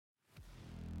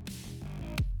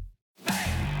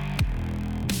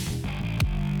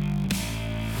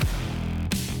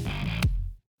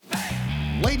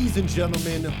Ladies and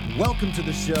gentlemen, welcome to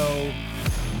the show.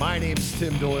 My name is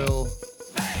Tim Doyle,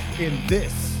 and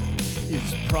this is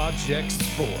Project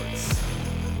Sports.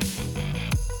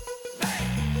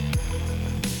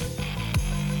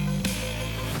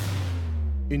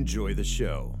 Enjoy the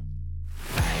show.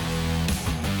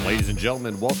 Ladies and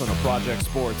gentlemen, welcome to Project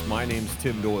Sports. My name's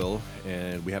Tim Doyle,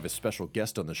 and we have a special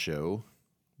guest on the show,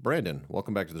 Brandon.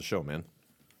 Welcome back to the show, man.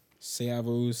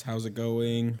 Servus, how's it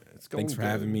going? Thanks for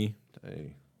having me.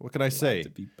 Hey, what can I say?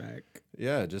 Glad to be back.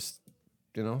 Yeah, just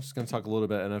going to talk a little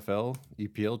bit NFL,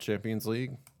 EPL, Champions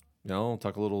League.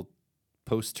 Talk a little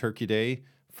post-Turkey Day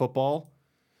football.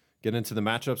 Get into the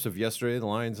matchups of yesterday, the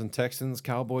Lions and Texans,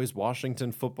 Cowboys,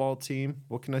 Washington football team.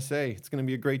 What can I say? It's going to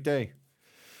be a great day.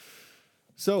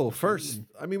 So first,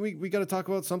 we got to talk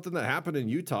about something that happened in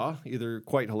Utah, either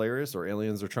quite hilarious or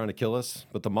aliens are trying to kill us.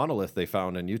 But the monolith they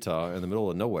found in Utah in the middle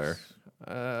of nowhere.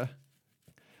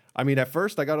 At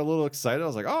first I got a little excited. I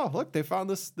was like, oh, look, they found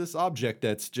this object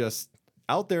that's just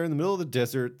out there in the middle of the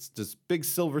desert. It's this big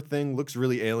silver thing, looks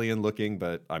really alien looking.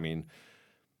 But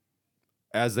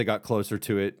as they got closer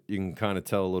to it, you can kind of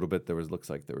tell a little bit. Looks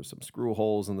like there was some screw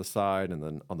holes on the side, and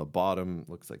then on the bottom,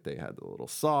 looks like they had a little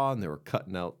saw, and they were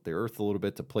cutting out the earth a little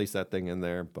bit to place that thing in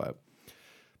there. But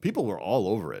people were all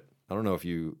over it. I don't know if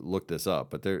you looked this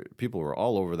up, but people were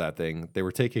all over that thing. They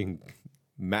were taking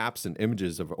maps and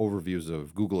images of overviews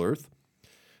of Google Earth,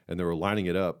 and they were lining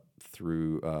it up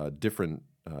through different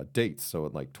dates. So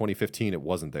in 2015, it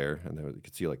wasn't there, and you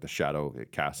could see the shadow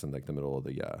it cast in the middle of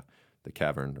the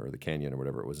cavern or the canyon or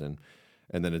whatever it was in.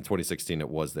 And then in 2016, it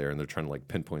was there, and they're trying to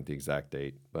pinpoint the exact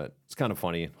date. But it's kind of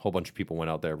funny. A whole bunch of people went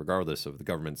out there, regardless of the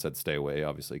government said stay away,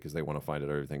 obviously, because they want to find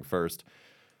out everything first.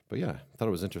 But yeah, I thought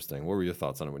it was interesting. What were your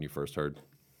thoughts on it when you first heard?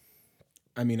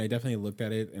 I definitely looked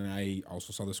at it, and I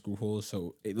also saw the screw holes,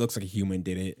 so it looks like a human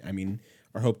did it.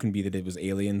 Our hope can be that it was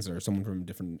aliens or someone from a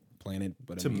different planet.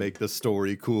 But to make the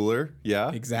story cooler,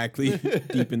 yeah. Exactly.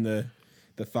 Deep in the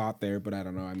thought there, but I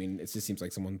don't know. It just seems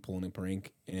like someone pulling a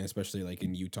prank, and especially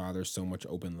in Utah, there's so much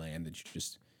open land that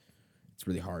it's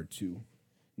really hard to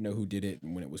know who did it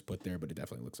and when it was put there, but it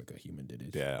definitely looks like a human did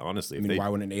it. Yeah, honestly. Why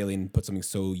would an alien put something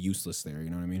so useless there? You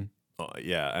know what I mean?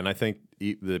 Yeah, and I think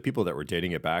the people that were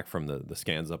dating it back from the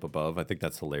scans up above, I think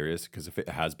that's hilarious, because if it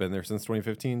has been there since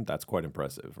 2015, that's quite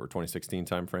impressive. Or 2016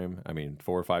 timeframe.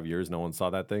 4 or 5 years, no one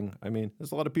saw that thing.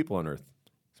 There's a lot of people on Earth.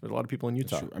 There's a lot of people in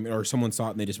Utah. Or someone saw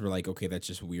it and they just were like, okay, that's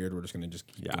just weird. We're just going to just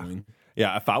keep going.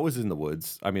 Yeah, if I was in the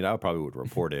woods, I probably would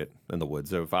report it in the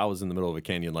woods. So if I was in the middle of a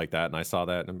canyon like that and I saw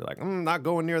that, and I'd be like, not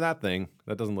going near that thing.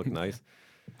 That doesn't look nice.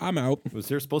 I'm out. Was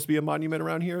there supposed to be a monument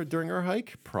around here during our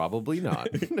hike? Probably not.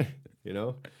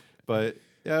 But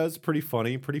yeah, it's pretty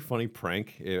funny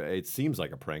prank. It seems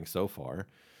like a prank so far.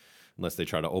 Unless they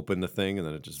try to open the thing and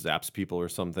then it just zaps people or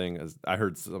something. I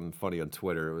heard something funny on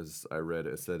Twitter.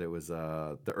 It said it was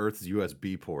the Earth's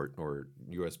USB port or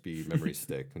USB memory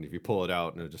stick, and if you pull it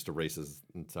out, and it just erases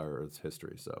entire Earth's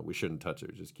history. So we shouldn't touch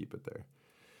it; just keep it there.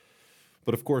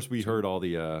 But of course, we heard all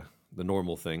the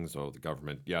normal things. Oh, the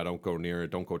government, don't go near it,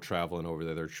 don't go traveling over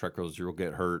there. There's trekkers, you'll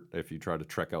get hurt if you try to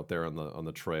trek out there on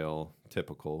the trail.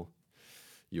 Typical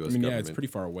U.S. government. Yeah, it's pretty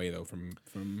far away though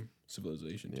from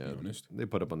civilization, to be honest. They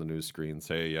put up on the news screen,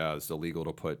 say, it's illegal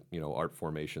to put, art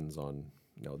formations on,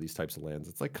 these types of lands.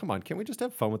 It's like, come on, can't we just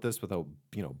have fun with this without,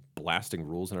 blasting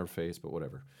rules in our face? But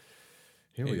whatever.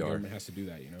 Here we are. The government has to do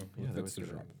that, Yeah, that's their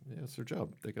job. Yeah, it's their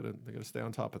job. They gotta stay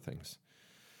on top of things.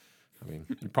 You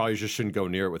probably just shouldn't go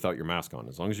near it without your mask on.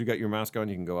 As long as you got your mask on,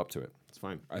 you can go up to it. It's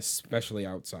fine. Especially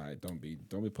outside. Don't be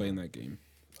playing that game.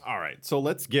 All right, so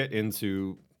let's get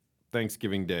into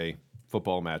Thanksgiving Day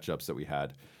football matchups that we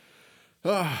had.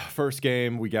 First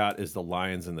game we got is the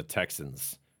Lions and the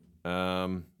Texans.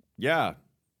 2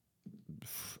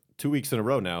 weeks in a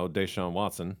row now, Deshaun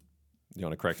Watson. You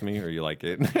want to correct me, or you like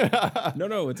it?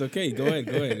 No, it's okay. Go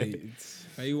ahead. It's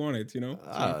how you want it, It's not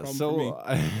a problem for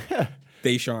me.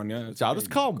 Deshaun, yeah. So I'll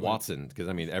just call him Watson, because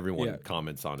everyone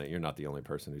comments on it. You're not the only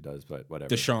person who does, but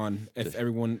whatever. Deshaun. If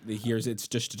everyone hears it, it's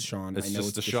just Deshaun. I know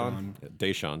it's Deshaun.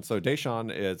 Deshaun. So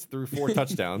Deshaun is through 4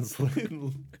 touchdowns,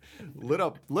 lit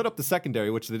up the secondary,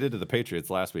 which they did to the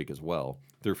Patriots last week as well.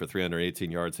 Threw for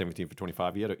 318 yards, 17 for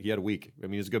 25. He had a week.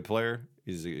 He's a good player.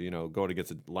 He's going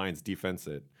against the Lions defense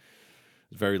that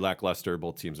is very lackluster.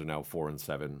 Both teams are now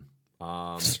 4-7.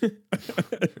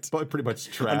 But pretty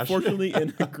much trash. Unfortunately,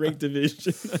 in a great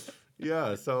division.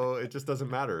 Yeah, so it just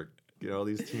doesn't matter.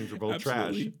 These teams are both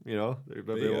Absolutely. trash.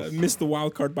 They missed the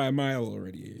wild card by a mile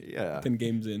already. Yeah, 10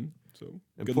 games in. So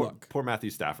good luck. Poor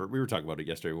Matthew Stafford. We were talking about it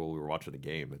yesterday while we were watching the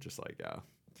game. It's just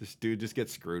just get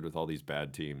screwed with all these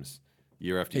bad teams.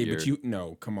 year after Hey, year. but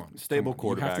no, come on. Stable You have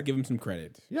quarterback. to give him some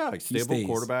credit. Yeah, like He stable stays.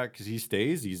 quarterback because he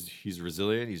stays. He's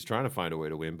resilient. He's trying to find a way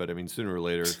to win. But I mean, sooner or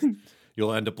later,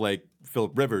 you'll end up like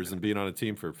Philip Rivers and being on a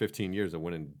team for 15 years and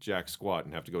winning jack squat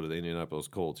and have to go to the Indianapolis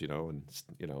Colts, and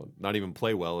not even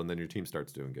play well, and then your team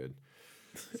starts doing good.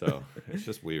 So it's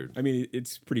just weird. I mean,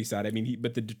 it's pretty sad. I mean,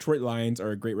 but the Detroit Lions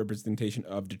are a great representation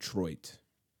of Detroit,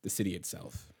 the city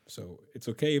itself. So it's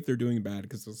okay if they're doing bad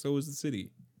because so is the city.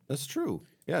 That's true.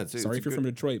 Yeah. Sorry if you're from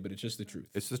Detroit, but it's just the truth.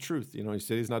 It's the truth. Your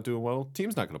city's not doing well.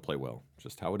 Team's not going to play well.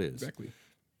 Just how it is. Exactly.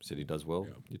 City does well.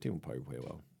 Yeah. Your team will probably play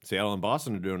well. Seattle and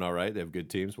Boston are doing all right. They have good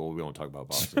teams. Well, we won't talk about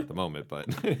Boston at the moment,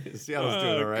 but Seattle's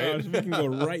doing all right. Gosh, we can go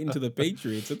right into the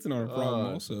Patriots. That's not our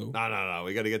problem also. No.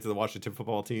 We got to get to the Washington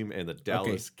football team and the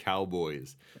Dallas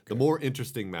Cowboys. Okay. The more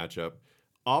interesting matchup.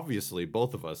 Obviously,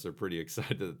 both of us are pretty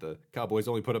excited that the Cowboys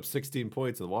only put up 16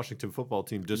 points and the Washington football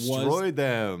team destroyed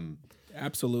them.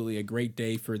 Absolutely a great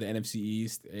day for the NFC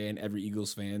East and every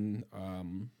Eagles fan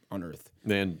on earth.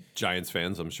 And Giants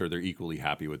fans, I'm sure they're equally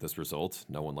happy with this result.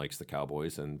 No one likes the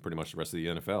Cowboys and pretty much the rest of the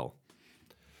NFL.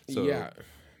 So, yeah.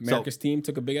 America's team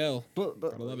took a big L. But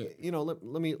I love it.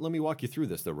 Let me walk you through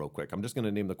this though real quick. I'm just going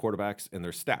to name the quarterbacks and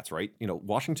their stats, right?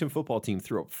 Washington football team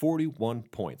threw up 41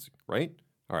 points, right?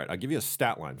 All right, I'll give you a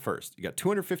stat line first. You got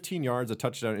 215 yards, a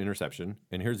touchdown, interception,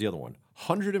 and here's the other one.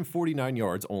 149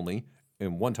 yards only,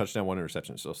 and 1 touchdown, 1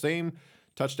 interception. So same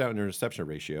touchdown interception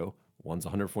ratio. One's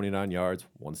 149 yards,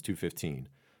 one's 215.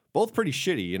 Both pretty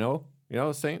shitty, you know what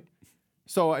I'm saying?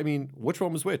 So, I mean, which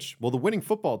one was which? Well, the winning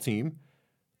football team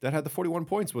that had the 41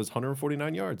 points was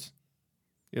 149 yards.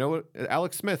 You know what?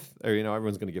 Alex Smith, or,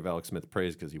 everyone's going to give Alex Smith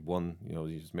praise because he won,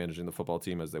 he's managing the football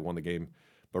team as they won the game.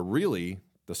 But really,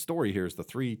 the story here is the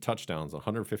 3 touchdowns,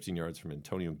 115 yards from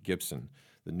Antonio Gibson,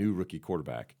 the new rookie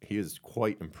quarterback. He is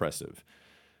quite impressive.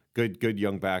 Good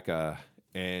young back,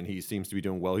 and he seems to be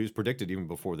doing well. He was predicted even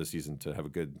before the season to have a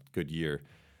good year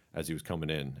as he was coming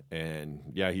in. And,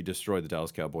 yeah, he destroyed the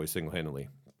Dallas Cowboys single-handedly.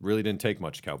 Really didn't take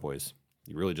much, Cowboys.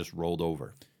 He really just rolled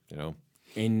over,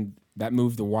 And that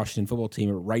moved the Washington football team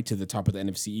right to the top of the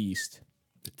NFC East.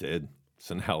 It did.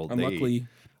 So now Unluckily, they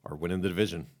are winning the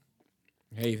division.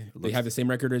 Hey, they have the same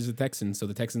record as the Texans, so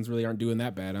the Texans really aren't doing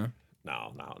that bad, huh?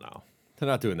 No. They're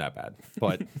not doing that bad.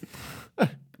 But the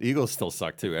Eagles still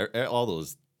suck, too. All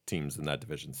those teams in that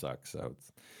division suck. So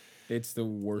it's the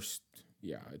worst.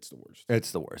 Yeah, it's the worst.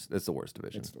 It's the worst. It's the worst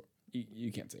division.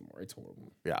 You can't say more. It's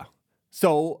horrible. Yeah.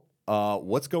 So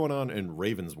what's going on in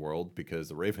Ravens world? Because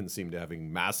the Ravens seem to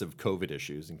having massive COVID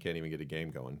issues and can't even get a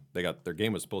game going. Their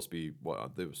game was supposed to be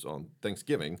it was on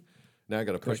Thanksgiving. Now I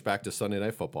got to push back to Sunday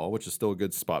Night Football, which is still a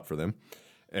good spot for them.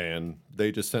 And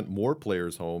they just sent more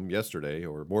players home yesterday,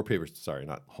 or more players, sorry,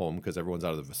 not home because everyone's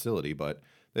out of the facility, but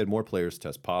they had more players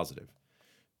test positive.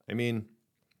 I mean,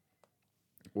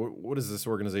 what is this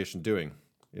organization doing?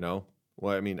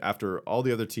 Well, I mean, after all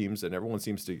the other teams and everyone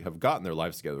seems to have gotten their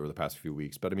lives together over the past few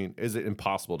weeks, but I mean, is it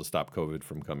impossible to stop COVID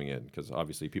from coming in? Because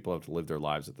obviously people have to live their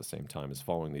lives at the same time as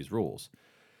following these rules.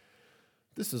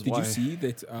 Did you see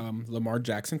that Lamar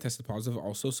Jackson tested positive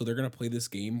also? So they're going to play this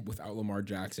game without Lamar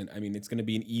Jackson. I mean, it's going to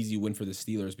be an easy win for the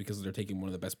Steelers because they're taking one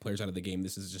of the best players out of the game.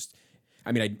 This is just,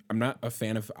 I mean, I'm not a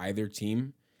fan of either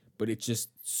team, but it's just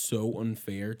so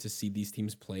unfair to see these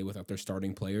teams play without their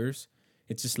starting players.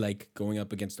 It's just like going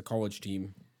up against a college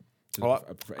team. I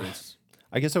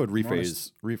guess I would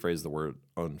rephrase the word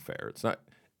unfair. It's not.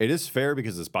 It is fair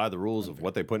because it's by the rules of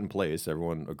what they put in place.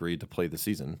 Everyone agreed to play the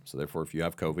season, so therefore, if you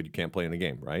have COVID, you can't play in a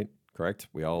game, right? Correct?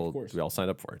 We all signed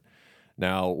up for it.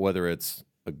 Now, whether it's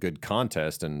a good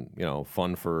contest and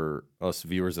fun for us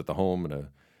viewers at the home and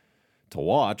to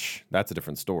watch, that's a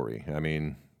different story. I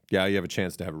mean, yeah, you have a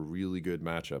chance to have a really good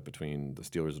matchup between the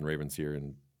Steelers and Ravens here,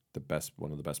 and one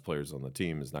of the best players on the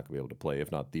team is not going to be able to play,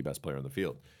 if not the best player on the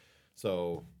field.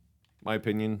 So, my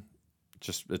opinion.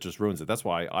 It just ruins it. That's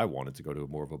why I wanted to go to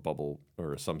more of a bubble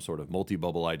or some sort of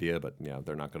multi-bubble idea, but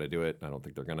they're not going to do it. I don't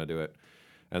think they're going to do it.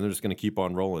 And they're just going to keep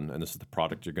on rolling, and this is the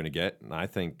product you're going to get. And I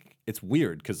think it's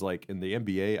weird because, like, in the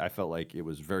NBA, I felt like it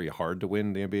was very hard to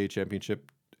win the NBA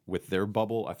championship with their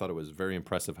bubble. I thought it was very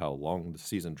impressive how long the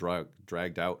season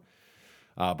dragged out.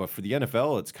 But for the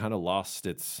NFL, it's kind of lost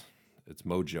its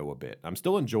mojo a bit. I'm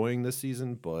still enjoying this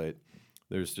season, but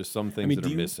there's just some things that are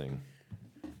missing.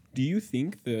 Do you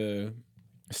think the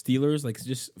Steelers, like,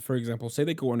 just for example, say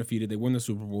they go undefeated, they win the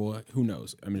Super Bowl. Who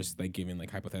knows? I'm just like giving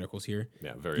like hypotheticals here.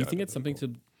 Yeah, very. Do you think it's something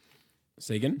to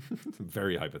say again?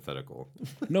 Very hypothetical.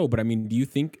 No, but I mean, do you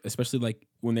think, especially like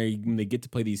when they get to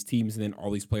play these teams, and then all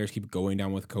these players keep going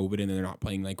down with COVID, and then they're not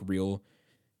playing like real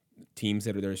teams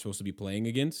that they're supposed to be playing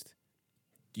against?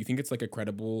 Do you think it's like a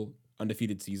credible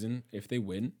undefeated season if they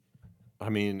win? I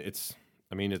mean, it's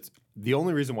I mean, it's the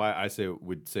only reason why I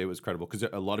would say it was credible because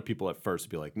a lot of people at first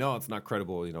would be like, no, it's not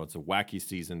credible. You know, it's a wacky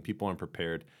season. People aren't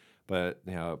prepared. But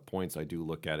at points, I do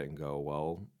look at it and go,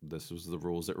 well, this was the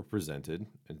rules that were presented.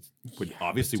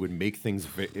 It would make things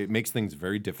it makes things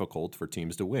very difficult for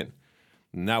teams to win.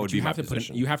 And that would be my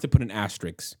position. You have to put an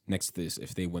asterisk next to this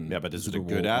if they win. Yeah, but is it a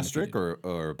good asterisk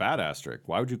or a bad asterisk?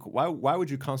 Why would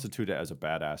you constitute it as a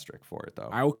bad asterisk for it though?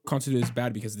 I would constitute it as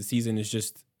bad because the season is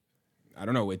just, I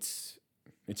don't know, it's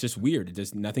just weird. It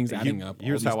just nothing's adding up.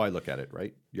 Here's how I look at it,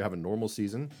 right? You have a normal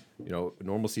season. You know,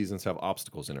 normal seasons have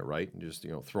obstacles in it, right? And just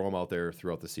throw them out there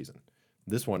throughout the season.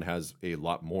 This one has a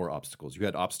lot more obstacles. You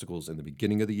had obstacles in the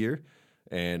beginning of the year,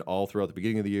 and all throughout the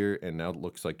beginning of the year, and now it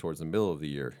looks like towards the middle of the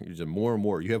year, you have more and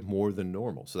more. You have more than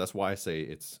normal. So that's why I say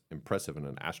it's impressive and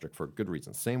an asterisk for a good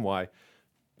reason.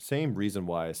 Same reason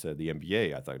why I said the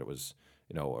NBA. I thought it was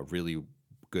a really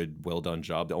good, well done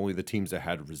job. Only the teams that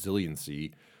had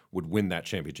resiliency would win that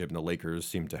championship, and the Lakers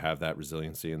seemed to have that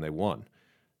resiliency, and they won.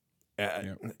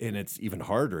 And it's even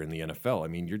harder in the NFL. I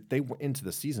mean, they went into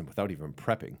the season without even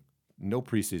prepping. No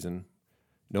preseason,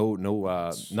 not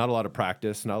a lot of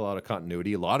practice, not a lot of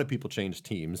continuity. A lot of people changed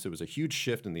teams. It was a huge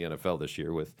shift in the NFL this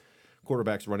year with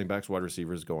quarterbacks, running backs, wide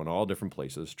receivers going all different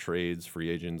places, trades, free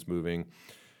agents moving.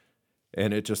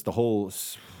 And the whole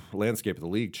landscape of the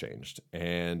league changed.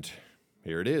 And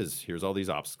here it is. Here's all these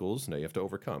obstacles. Now you have to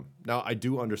overcome. Now, I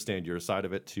do understand your side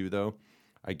of it too, though.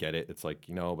 I get it. It's like,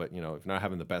 but if you're not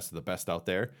having the best of the best out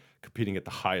there, competing at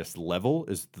the highest level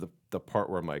is the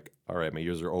part where I'm like, all right, my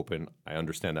ears are open. I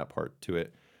understand that part to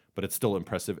it, but it's still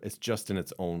impressive. It's just in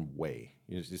its own way.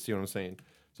 You see what I'm saying?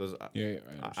 So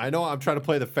I know I'm trying to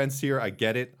play the fence here. I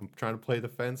get it. I'm trying to play the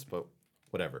fence, but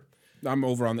whatever. I'm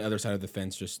over on the other side of the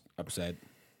fence, just upset.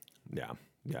 Yeah.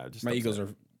 Just my Eagles are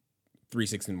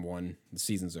 3-6-1. The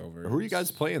season's over. Who are you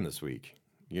guys playing this week?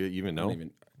 You even know?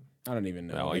 I don't even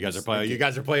know. No, you guys are playing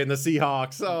the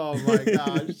Seahawks. Oh my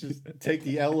gosh! Just take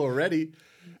the L already.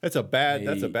 That's a bad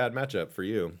matchup for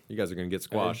you. You guys are gonna get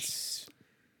squashed.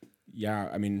 Yeah,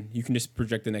 I mean, you can just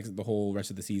project the whole rest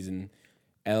of the season.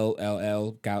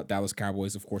 Dallas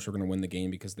Cowboys, of course, are gonna win the game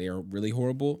because they are really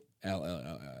horrible.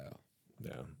 Yeah.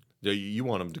 You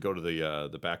want them to go to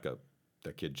the backup,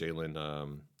 that kid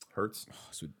Jalen Hurts. Oh,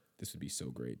 this would be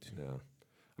so great. Yeah.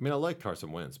 I mean, I like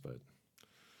Carson Wentz, but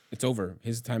it's over.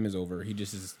 His time is over. He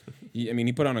just is.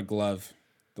 He put on a glove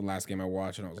the last game I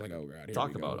watched, and I was like, "Oh God!"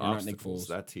 Talk about obstacles.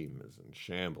 That team is in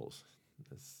shambles.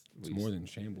 It's more than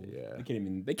shambles. Yeah, they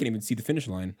can't even see the finish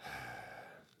line.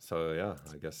 So yeah,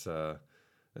 I guess.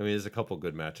 There's a couple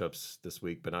good matchups this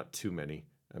week, but not too many.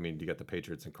 I mean, you got the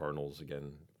Patriots and Cardinals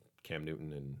again. Cam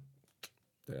Newton and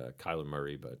Kyler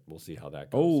Murray, but we'll see how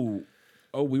that goes.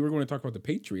 Oh, we were going to talk about the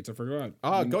Patriots. I forgot.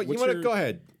 Go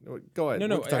ahead. Go ahead.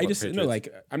 No.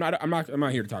 I'm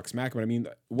not here to talk smack, but I mean,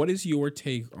 what is your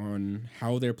take on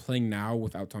how they're playing now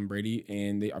without Tom Brady?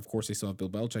 And of course, they still have Bill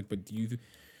Belichick. But do you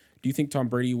think Tom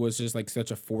Brady was just like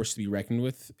such a force to be reckoned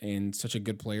with and such a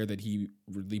good player that he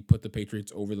really put the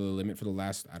Patriots over the limit for the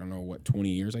last 20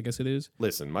 years? I guess it is.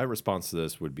 Listen, my response to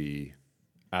this would be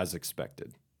as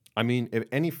expected. I mean, if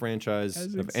any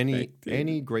franchise of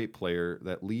any great player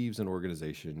that leaves an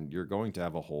organization, you're going to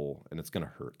have a hole, and it's going to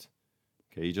hurt.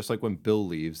 Okay, just like when Bill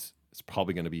leaves, it's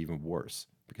probably going to be even worse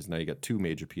because now you got two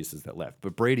major pieces that left.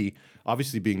 But Brady,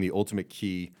 obviously being the ultimate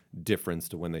key difference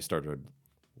to when they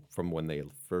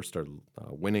first started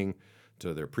winning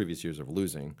to their previous years of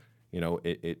losing,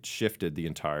 it shifted the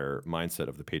entire mindset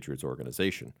of the Patriots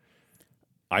organization.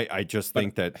 I just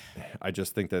think that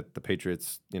the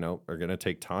Patriots, are going to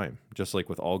take time. Just like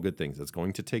with all good things, it's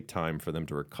going to take time for them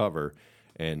to recover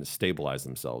and stabilize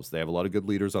themselves. They have a lot of good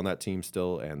leaders on that team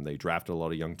still, and they drafted a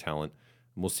lot of young talent.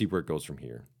 And we'll see where it goes from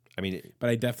here. But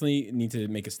I definitely need to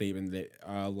make a statement that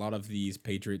a lot of these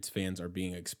Patriots fans are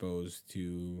being exposed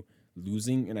to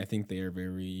losing, and I think they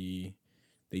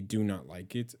do not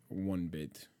like it one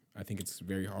bit. I think it's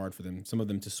very hard for some of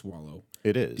them to swallow.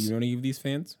 It is. Do you know any of these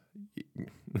fans?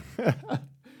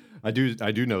 I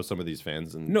do know some of these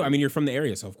fans. No, you're from the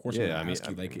area, so of course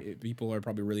people are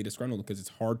probably really disgruntled because it's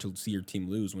hard to see your team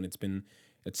lose when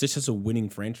it's just as a winning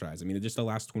franchise. Just the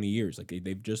last 20 years,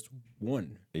 they've just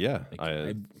won. Yeah,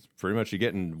 pretty much you're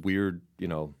getting weird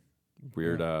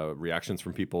reactions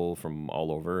from people from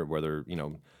all over. Whether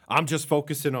I'm just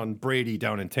focusing on Brady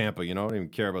down in Tampa. I don't even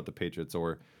care about the Patriots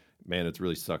or. Man, it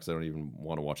really sucks. I don't even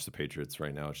want to watch the Patriots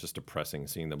right now. It's just depressing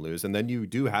seeing them lose. And then you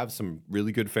do have some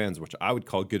really good fans, which I would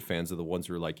call good fans, are the ones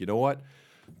who are like, you know what?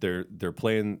 They're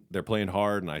playing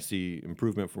hard, and I see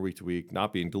improvement from week to week.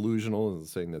 Not being delusional and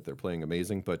saying that they're playing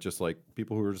amazing, but just like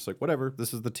people who are just like, whatever,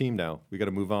 this is the team now. We got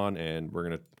to move on, and we're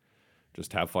gonna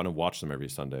just have fun and watch them every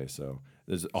Sunday. So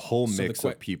there's a whole mix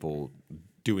of people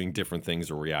doing different things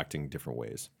or reacting different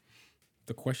ways.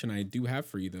 The question I do have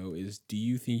for you, though, is do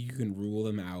you think you can rule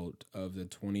them out of the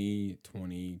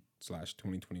 2020/2021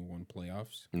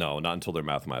 playoffs? No, not until they're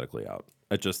mathematically out.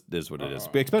 It just is what it is.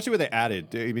 Especially when they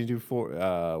added,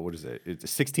 what is it?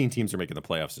 16 teams are making the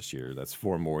playoffs this year. That's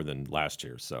 4 more than last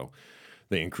year. So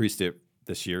they increased it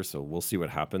this year. So we'll see what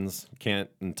happens. Can't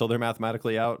until they're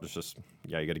mathematically out. It's just,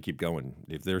 you got to keep going.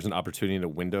 If there's an opportunity in a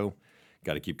window,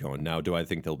 got to keep going. Now, do I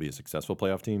think they'll be a successful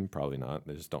playoff team? Probably not.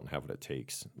 They just don't have what it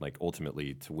takes. Like,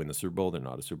 ultimately, to win the Super Bowl, they're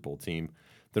not a Super Bowl team.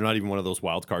 They're not even one of those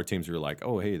wild card teams where you're like,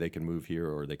 oh, hey, they can move here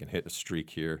or they can hit a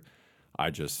streak here.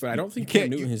 But I don't think Cam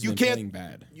Newton has been playing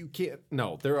bad. You can't.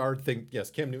 No, there are things. Yes,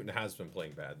 Cam Newton has been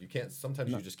playing bad. You can't.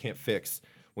 Sometimes you just can't fix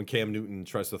when Cam Newton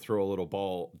tries to throw a little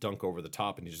ball dunk over the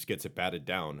top and he just gets it batted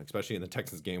down. Especially in the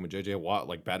Texans game when J.J. Watt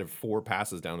batted 4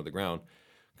 passes down to the ground.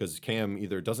 Because Cam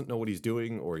either doesn't know what he's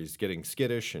doing or he's getting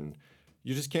skittish, and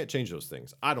you just can't change those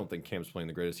things. I don't think Cam's playing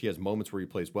the greatest. He has moments where he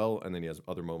plays well, and then he has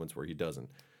other moments where he doesn't.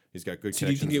 He's got good connections. So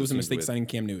do you think it was a mistake signing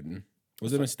Cam Newton?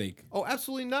 Was it a mistake? Oh,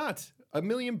 absolutely not. $1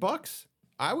 million?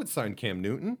 I would sign Cam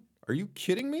Newton. Are you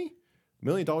kidding me? $1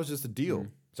 million is the deal.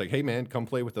 It's like, hey, man, come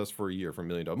play with us for a year for $1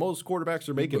 million. Most quarterbacks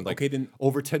are making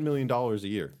over $10 million a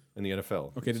year in the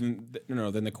NFL. Okay, then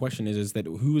the question is that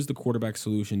who is the quarterback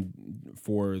solution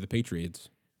for the Patriots?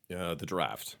 The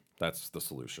draft. That's the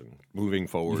solution. Moving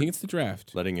forward. You think it's the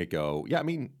draft? Letting it go. Yeah, I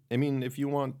mean, if you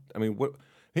want, what?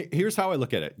 Here's how I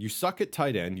look at it. You suck at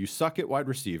tight end. You suck at wide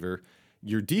receiver.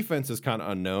 Your defense is kind of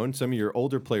unknown. Some of your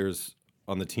older players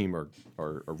on the team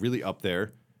are really up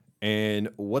there. And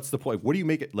what's the point? What do you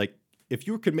make it like? If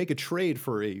you could make a trade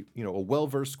for a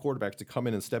well-versed quarterback to come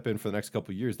in and step in for the next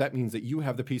couple of years, that means that you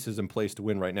have the pieces in place to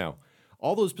win right now.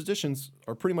 All those positions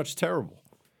are pretty much terrible.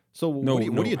 So what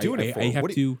are you doing it for?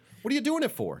 What are you doing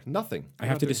it for? Nothing. I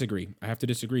have to disagree. I have to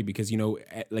disagree because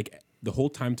the whole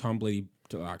time Tom Brady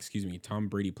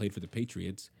played for the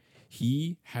Patriots,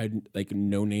 he had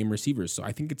no name receivers. So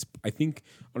I think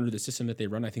under the system that they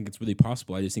run, I think it's really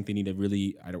possible. I just think they need a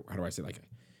really how do I say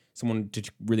someone to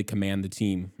really command the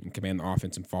team and command the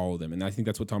offense and follow them. And I think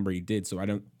that's what Tom Brady did. So I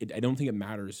don't think it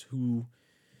matters who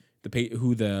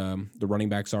the running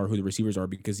backs are, who the receivers are,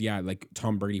 because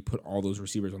Tom Brady put all those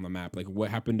receivers on the map. Like what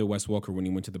happened to Wes Welker when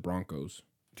he went to the Broncos?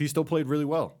 He still played really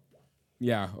well.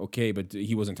 Yeah, okay, but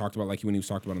he wasn't talked about like when he was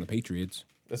talked about on the Patriots.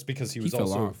 That's because he was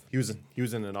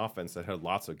in an offense that had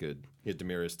lots of good. He had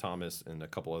Demaryius Thomas and a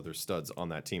couple other studs on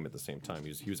that team at the same time.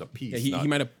 He was a piece. Yeah, he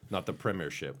might have not the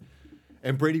premiership.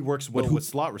 And Brady works well with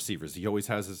slot receivers. He always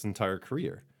has his entire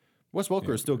career. Wes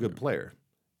Welker is still a good player.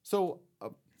 So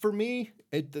for me,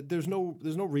 there's no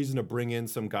reason to bring in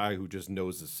some guy who just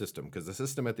knows the system, because the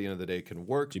system at the end of the day can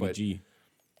work. Jimmy G.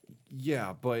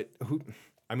 Yeah, but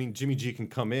Jimmy G can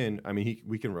come in.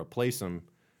 We can replace him,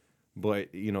 but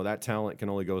that talent can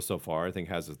only go so far. I think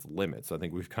has its limits. I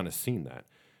think we've kind of seen that,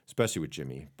 especially with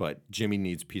Jimmy. But Jimmy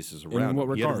needs pieces around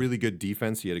him. He had a really good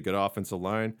defense. He had a good offensive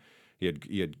line. He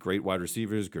had great wide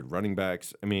receivers, good running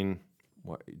backs.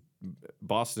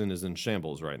 Boston is in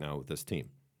shambles right now with this team.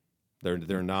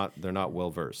 They're not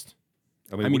well versed.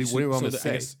 What do you want me to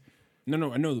say?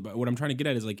 No, I know. But what I'm trying to get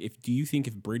at is do you think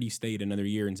if Brady stayed another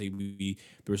year and say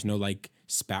there was no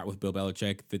spat with Bill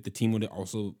Belichick, that the team would have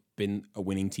also been a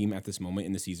winning team at this moment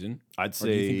in the season? I'd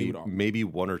say maybe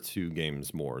 1 or 2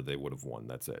 games more they would have won.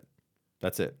 That's it.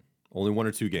 Only 1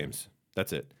 or 2 games.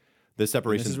 That's it. The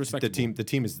separation. The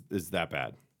team is that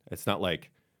bad. It's not like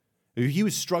he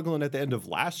was struggling at the end of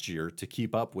last year to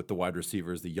keep up with the wide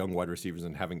receivers, the young wide receivers,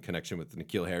 and having connection with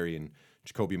N'Keal Harry and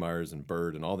Jacoby Myers and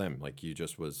Bird and all them. He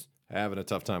just was having a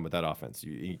tough time with that offense.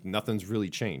 Nothing's really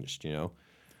changed,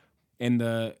 And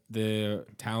the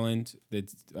talent that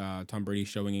Tom Brady's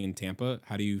showing in Tampa,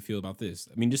 how do you feel about this?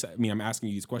 I'm asking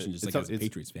you these questions just as a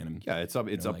Patriots fan. It's up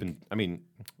and I'm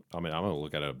gonna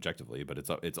look at it objectively, but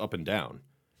it's up and down.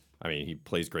 He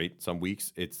plays great some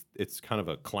weeks. It's kind of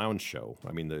a clown show.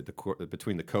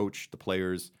 Between the coach, the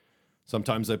players,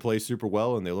 sometimes they play super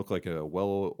well and they look like a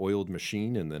well-oiled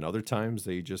machine, and then other times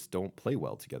they just don't play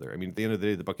well together. At the end of the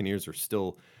day, the Buccaneers are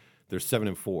they're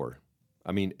 7-4.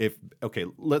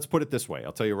 Let's put it this way.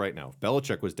 I'll tell you right now, if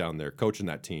Belichick was down there coaching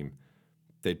that team,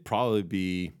 they'd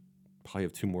probably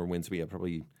have 2 more wins. We have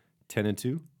probably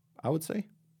 10-2, I would say,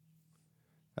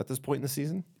 at this point in the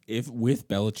season. If with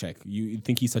Belichick, you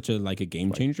think he's such a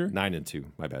game changer? 9-2,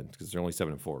 my bad, because they're only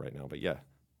 7-4 right now. But yeah,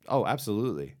 oh,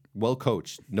 absolutely, well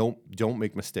coached. No, don't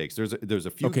make mistakes. There's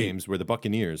a few games where the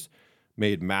Buccaneers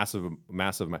made massive.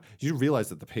 You realize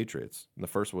that the Patriots in the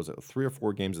first 3 or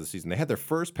 4 games of the season, they had their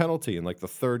first penalty in the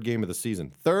third game of the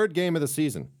season.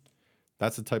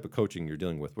 That's the type of coaching you're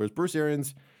dealing with. Whereas Bruce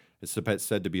Arians is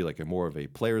said to be like a more of a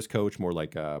player's coach, more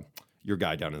like your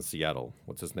guy down in Seattle.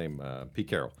 What's his name? Pete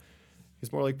Carroll.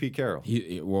 He's more like Pete Carroll.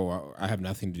 Well, I have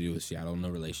nothing to do with Seattle. No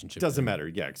relationship. Doesn't matter.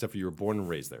 Yeah, except for you were born and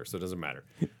raised there, so it doesn't matter.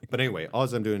 But anyway, all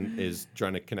I'm doing is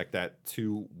trying to connect that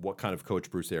to what kind of coach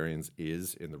Bruce Arians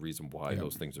is and the reason why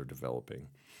those things are developing.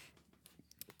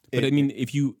 But I mean,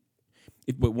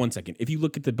 but 1 second. If you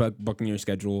look at the Buccaneers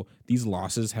schedule, these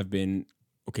losses have been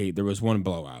okay. There was one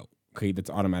blowout. Okay, that's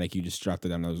automatic. You just dropped it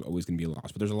down. That was always going to be a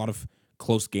loss. But there's a lot of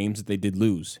close games that they did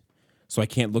lose. So I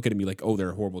can't look at it and be like, oh, they're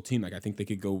a horrible team. Like, I think they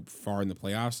could go far in the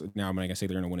playoffs. Now, I'm going to say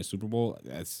they're going to win a Super Bowl.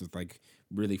 That's like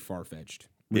really far-fetched.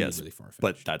 Really far-fetched.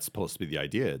 But that's supposed to be the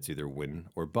idea. It's either win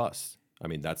or bust. I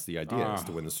mean, that's the idea, is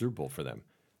to win the Super Bowl for them.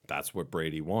 That's what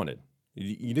Brady wanted.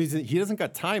 He doesn't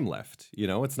got time left. You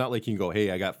know, it's not like you can go,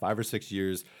 hey, I got 5 or 6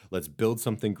 years. Let's build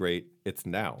something great. It's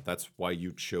now. That's why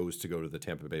you chose to go to the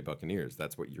Tampa Bay Buccaneers.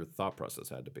 That's what your thought process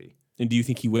had to be. And do you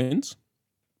think he wins?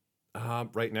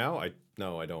 Right now, I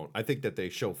don't. I think that they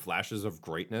show flashes of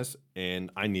greatness,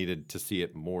 and I needed to see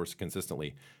it more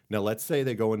consistently. Now, let's say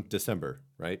they go in December,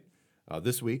 right?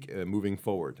 This week, moving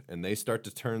forward, and they start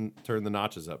to turn the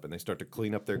notches up, and they start to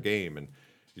clean up their game, and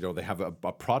they have a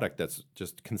product that's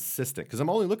just consistent. Because I'm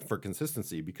only looking for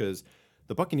consistency because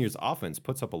the Buccaneers offense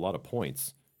puts up a lot of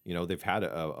points. They've had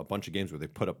a bunch of games where they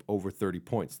put up over 30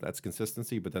 points. That's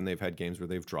consistency, but then they've had games where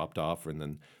they've dropped off and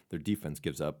then their defense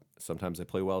gives up. Sometimes they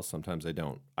play well, sometimes they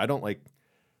don't. I don't like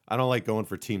going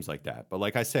for teams like that. But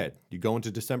like I said, you go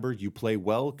into December, you play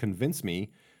well, convince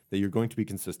me that you're going to be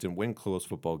consistent, win close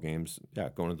football games. Yeah,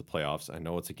 going to the playoffs. I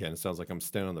know it sounds like I'm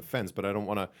standing on the fence, but I don't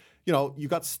want to, you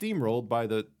got steamrolled by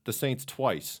the Saints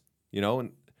twice,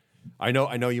 and I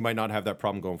know you might not have that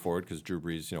problem going forward because Drew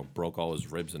Brees, broke all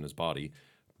his ribs in his body.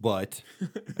 But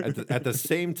at the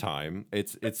same time,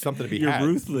 it's something to be had. You're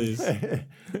ruthless.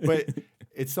 But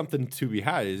it's something to be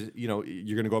had. Is you're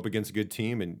going to go up against a good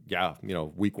team, and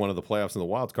week 1 of the playoffs in the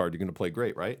wild card, you're going to play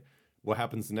great, right? What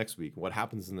happens the next week? What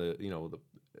happens in the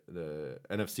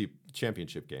NFC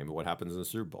Championship game? What happens in the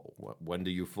Super Bowl? When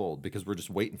do you fold? Because we're just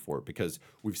waiting for it. Because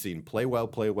we've seen play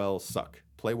well, suck.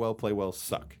 Play well,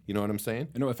 suck. You know what I'm saying?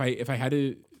 I know. If I had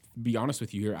to be honest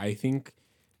with you here, I think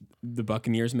the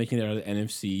Buccaneers making it out of the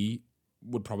NFC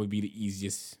would probably be the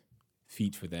easiest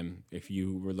feat for them if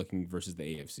you were looking versus the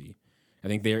AFC. I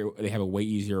think they have a way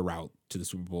easier route to the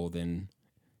Super Bowl than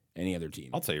any other team.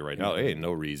 I'll tell you right now, it ain't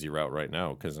no easy route right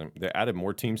now because they added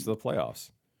more teams to the playoffs.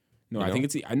 No, I think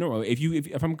it's. I know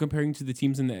if I'm comparing to the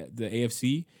teams in the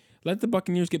AFC, let the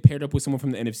Buccaneers get paired up with someone from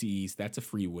the NFC East. That's a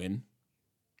free win.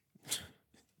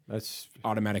 That's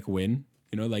automatic win.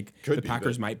 The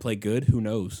Packers might play good. Who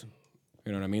knows?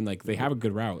 You know what I mean? Like, they have a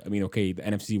good route. I mean, okay, the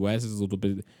NFC West is a little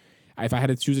bit. If I had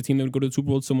to choose a team that would go to the Super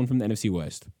Bowl, it's someone from the NFC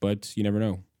West. But you never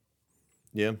know.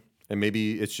 Yeah, and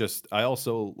maybe it's just I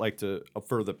also like to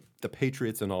for the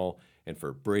Patriots and all, and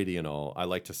for Brady and all. I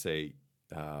like to say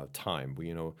time.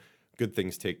 Good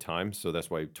things take time. So that's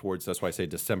why I say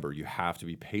December. You have to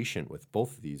be patient with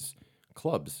both of these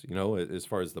clubs. As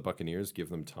far as the Buccaneers, give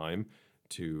them time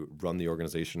to run the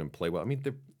organization and play well. I mean,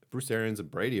 Bruce Arians and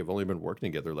Brady have only been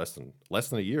working together less than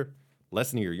a year.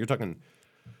 Less than a year. You're talking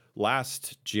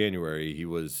last January. He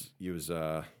was.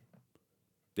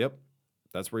 Yep,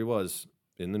 that's where he was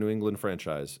in the New England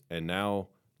franchise, and now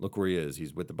look where he is.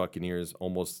 He's with the Buccaneers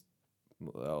almost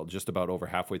just about over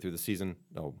halfway through the season.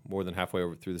 No, more than halfway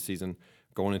over through the season,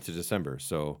 going into December.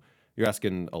 So you're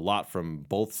asking a lot from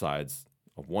both sides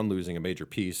of one losing a major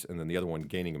piece and then the other one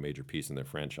gaining a major piece in their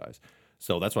franchise.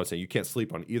 So that's why I say you can't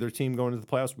sleep on either team going into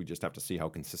the playoffs. We just have to see how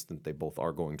consistent they both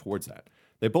are going towards that.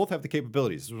 They both have the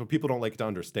capabilities. This is what people don't like to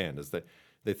understand is that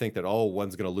they think that,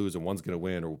 one's going to lose and one's going to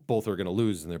win, or both are going to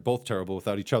lose and they're both terrible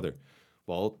without each other.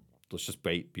 Well, let's just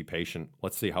be patient.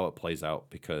 Let's see how it plays out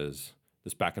because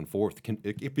this back and forth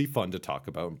it'd be fun to talk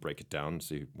about and break it down and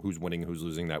see who's winning, who's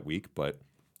losing that week. But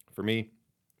for me,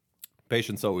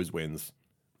 patience always wins.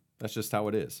 That's just how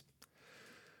it is.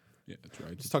 Yeah, that's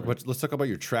right. Let's talk about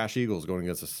your trash Eagles going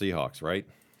against the Seahawks, right?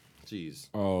 Jeez.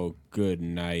 Oh, good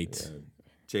night. Yeah.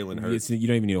 Jalen Hurts. You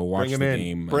don't even need to watch the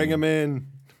game. Bring him in.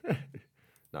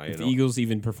 If the Eagles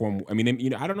even perform, I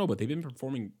mean, I don't know, but they've been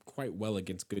performing quite well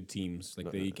against good teams.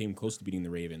 Like they came close to beating the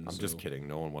Ravens. I'm just kidding.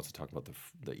 No one wants to talk about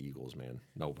the Eagles, man.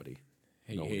 Nobody.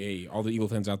 Hey, all the Eagle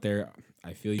fans out there,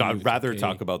 I feel you. I'd rather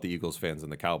talk about the Eagles fans than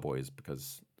the Cowboys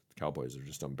because the Cowboys are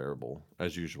just unbearable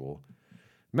as usual.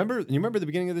 You remember the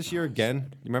beginning of this year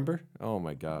again? You remember? Oh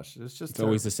my gosh, it's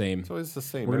always the same. It's always the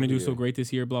same. We're gonna do so great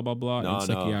this year. Blah blah blah. No, it's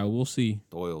like, yeah, we'll see.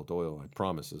 Doyle. I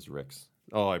promise, is Rick's.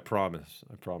 Oh, I promise,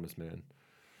 man.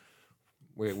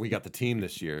 we got the team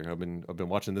this year. I've been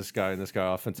watching this guy and this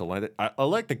guy offensive line. I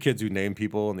like the kids who name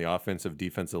people in the offensive,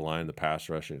 defensive line, the pass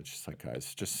rush. And it's just like,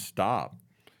 guys, just stop.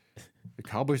 The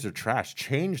Cowboys are trash.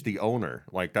 Change the owner.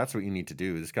 Like, that's what you need to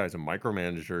do. This guy's a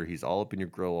micromanager. He's all up in your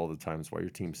grill all the time. That's why your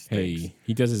team stinks. Hey,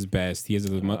 he does his best. He has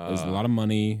a lot of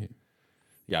money.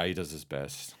 Yeah, he does his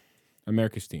best.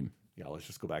 America's team. Yeah, let's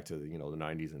just go back to the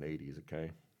 90s and 80s,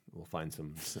 okay? We'll find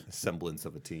some semblance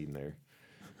of a team there.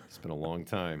 It's been a long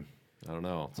time. I don't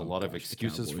know. It's a lot of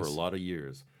excuses for a lot of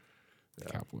years.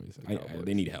 Yeah. Cowboys.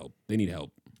 They need help. They need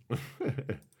help.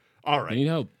 All right. They need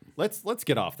help. Let's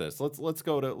get off this. Let's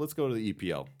go to the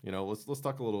EPL. Let's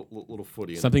talk a little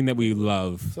footy. Something that we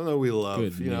love. Something that we love.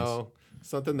 Goodness.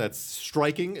 Something that's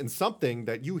striking and something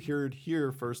that you heard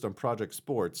here first on Project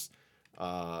Sports.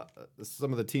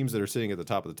 Some of the teams that are sitting at the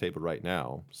top of the table right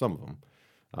now, some of them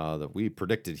that we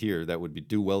predicted here that would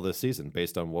do well this season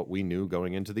based on what we knew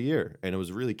going into the year. And it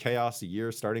was really chaos a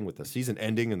year starting with the season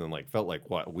ending and then felt like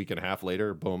a week and a half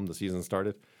later, boom, the season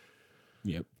started.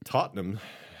 Yep. Tottenham,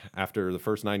 after the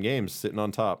first 9 games, sitting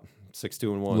on top,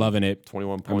 6-2-1. Loving it.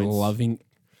 21 I'm points. loving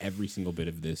every single bit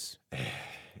of this.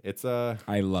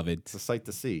 I love it. It's a sight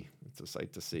to see. It's a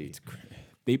sight to see.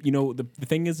 The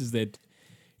thing is that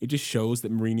it just shows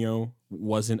that Mourinho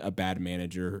wasn't a bad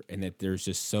manager and that there's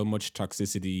just so much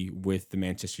toxicity with the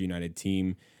Manchester United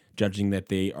team, judging that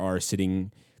they are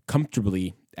sitting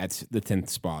comfortably at the 10th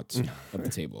spot of the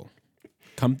table.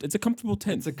 It's a comfortable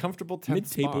 10th. It's a comfortable 10th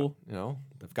mid-table. Spot.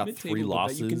 They've got Mid-table, 3 but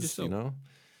losses. you can just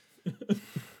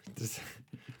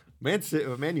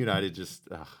Man United just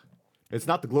it's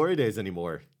not the glory days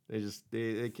anymore.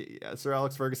 Sir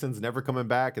Alex Ferguson's never coming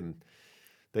back, and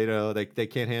they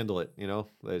can't handle it.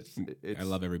 I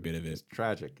love every bit of it. It's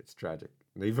tragic. It's tragic.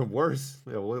 And even worse,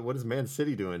 what is Man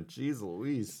City doing? Jeez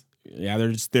Louise. Yeah,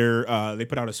 they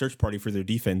put out a search party for their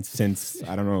defense since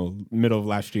I don't know middle of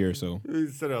last year. So They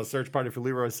set out a search party for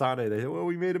Leroy Sané. They said, "Well,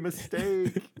 we made a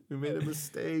mistake. We made a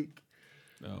mistake."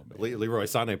 Oh, Leroy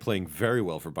Sané playing very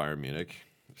well for Bayern Munich.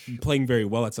 playing very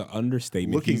well. It's an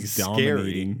understatement. Looking He's scary.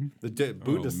 dominating. The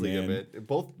Bundesliga, man.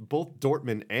 Both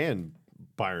Dortmund and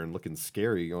Bayern looking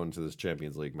scary going to this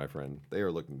Champions League, my friend. They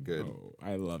are looking good. Oh,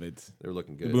 I love it. They're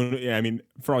looking good. Yeah, I mean,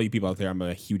 for all you people out there, I'm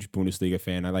a huge Bundesliga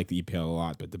fan. I like the EPL a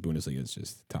lot, but the Bundesliga is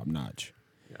just top notch.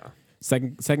 Yeah.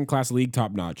 Second class league,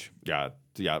 top notch. Yeah.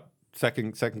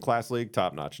 Second class league,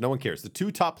 top notch. No one cares. The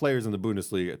 2 top players in the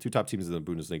Bundesliga, 2 top teams in the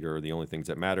Bundesliga are the only things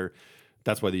that matter.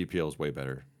 That's why the EPL is way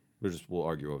better. We'll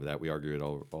argue over that. We argue it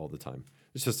all the time.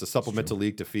 It's just a supplemental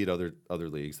league to feed other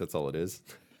leagues. That's all it is.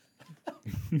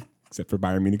 Except for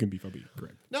Bayern Munich and BVB,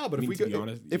 correct? No, but I mean, if we go,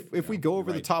 honest, if we go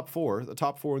over right. the top four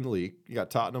in the league, you got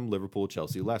Tottenham, Liverpool,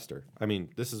 Chelsea, Leicester. I mean,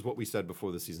 this is what we said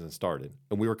before the season started,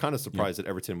 and we were kind of surprised that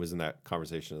Everton was in that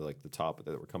conversation of like the top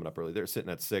that were coming up early. They're sitting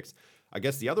at 6. I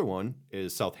guess the other one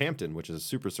is Southampton, which is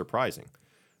super surprising.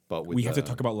 But we have to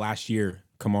talk about last year.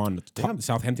 Come on,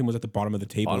 Southampton was at the bottom of the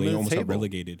table. They almost got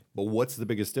relegated. But what's the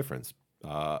biggest difference?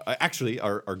 Actually,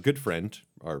 our good friend,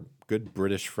 our good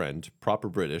British friend, proper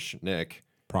British, Nick.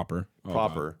 Proper.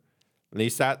 And he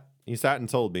sat and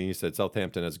told me, he said,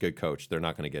 Southampton has a good coach. They're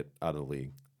not going to get out of the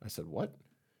league. I said, what?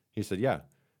 He said, yeah.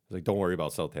 He's like, don't worry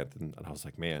about Southampton. And I was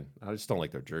like, man, I just don't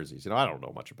like their jerseys. I don't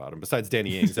know much about them. Besides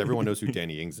Danny Ings, everyone knows who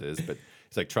Danny Ings is. But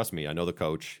he's like, trust me, I know the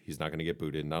coach. He's not going to get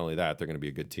booted. Not only that, they're going to be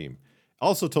a good team.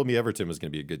 Also told me Everton was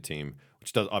going to be a good team,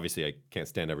 which does, obviously, I can't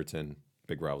stand Everton.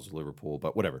 Big rivals with Liverpool,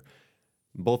 but whatever.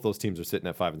 Both those teams are sitting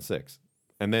at 5 and 6.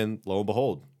 And then, lo and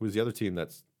behold, who's the other team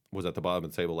was at the bottom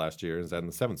of the table last year and is in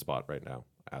the 7th spot right now?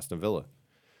 Aston Villa.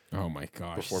 Oh my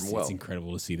gosh, Perform well. It's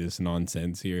incredible to see this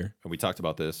nonsense here. And we talked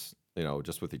about this,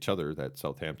 just with each other, that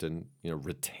Southampton,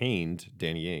 retained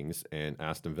Danny Ings and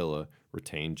Aston Villa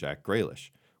retained Jack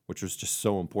Grealish, which was just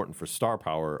so important for star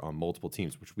power on multiple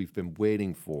teams, which we've been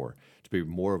waiting for to be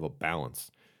more of a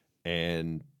balance.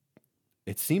 And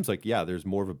it seems like, there's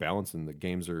more of a balance and the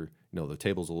games are, the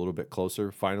table's a little bit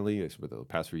closer finally. With the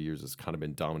past few years, it's kind of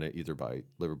been dominant either by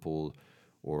Liverpool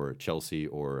or Chelsea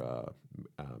or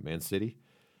Man City.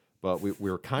 But we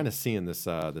were kind of seeing this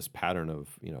pattern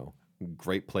of,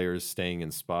 great players staying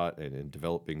in spot and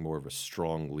developing more of a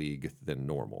strong league than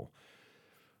normal.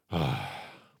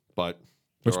 But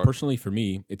personally for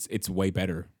me, it's way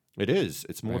better. It is.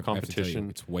 It's more I have to tell you, competition.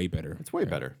 it's way better. It's way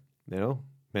better.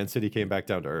 Man City came back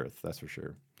down to earth. That's for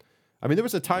sure. I mean, there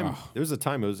was a time.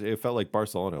 It felt like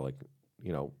Barcelona,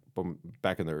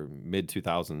 back in their mid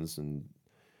 2000s, and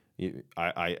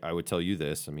I would tell you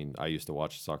this. I mean, I used to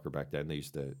watch soccer back then. They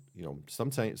used to, some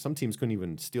teams couldn't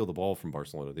even steal the ball from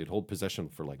Barcelona. They'd hold possession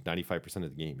for like 95% of the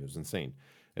game. It was insane.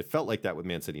 It felt like that with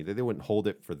Man City. They wouldn't hold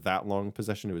it for that long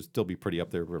possession. It would still be pretty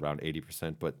up there around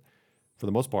 80%, but for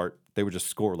the most part, they would just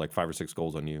score like 5 or 6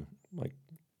 goals on you. Like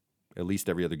at least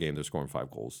every other game, they're scoring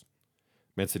 5 goals.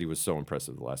 Man City was so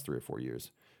impressive the last 3 or 4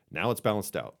 years. Now it's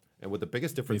balanced out. And what the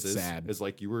biggest difference is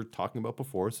like you were talking about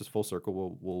before, it's this full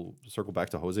circle. We'll circle back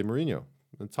to Jose Mourinho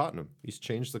and Tottenham. He's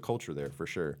changed the culture there for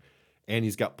sure. And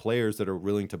he's got players that are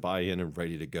willing to buy in and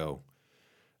ready to go.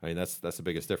 I mean, that's the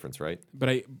biggest difference, right?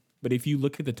 But if you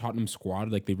look at the Tottenham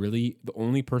squad, like the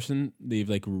only person they've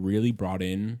like really brought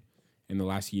in the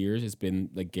last years has been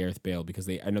like Gareth Bale, because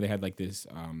I know they had like this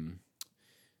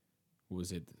what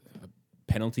was it, a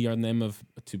penalty on them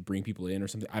to bring people in or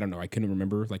something. I don't know. I couldn't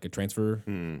remember, like a transfer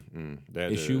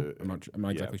issue. I'm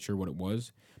not exactly sure what it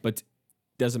was, but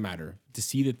doesn't matter. To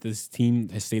see that this team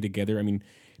has stayed together, I mean,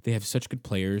 they have such good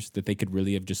players that they could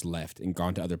really have just left and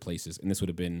gone to other places, and this would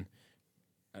have been.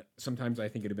 Sometimes I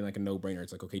think it'd have been like a no-brainer.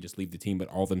 It's like, okay, just leave the team, but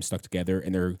all of them stuck together,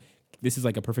 and this is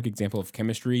like a perfect example of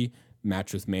chemistry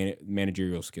matched with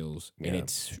managerial skills, and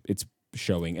it's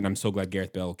showing. And I'm so glad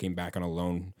Gareth Bale came back on a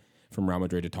loan from Real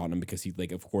Madrid to Tottenham, because he,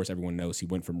 like, of course everyone knows he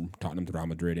went from Tottenham to Real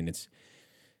Madrid, and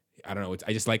I don't know,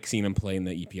 I just like seeing him play in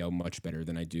the EPL much better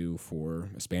than I do for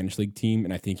a Spanish league team,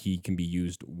 and I think he can be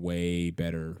used way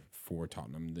better for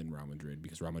Tottenham than Real Madrid,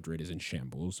 because Real Madrid is in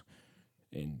shambles.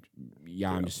 And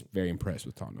I'm just very impressed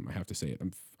with Tottenham. I have to say it.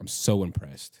 I'm so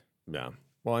impressed. Yeah.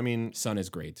 Well, I mean, Son is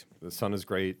great. The Son is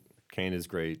great. Kane is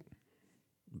great.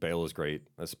 Bale is great.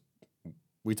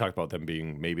 We talked about them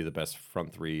being maybe the best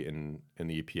front three in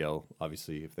the EPL.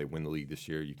 Obviously, if they win the league this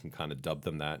year, you can kind of dub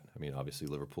them that. I mean, obviously,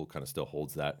 Liverpool kind of still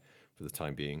holds that for the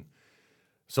time being.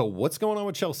 So what's going on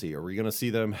with Chelsea? Are we going to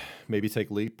see them maybe take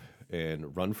a leap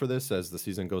and run for this as the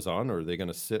season goes on, or are they going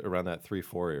to sit around that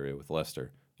 3-4 area with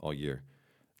Leicester all year?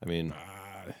 I mean,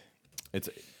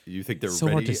 you think they're so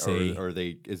ready, hard to say.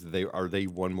 Or are they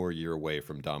one more year away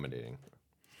from dominating?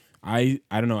 I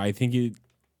don't know. I think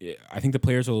the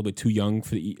players are a little bit too young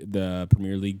for the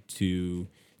Premier League to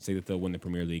say that they'll win the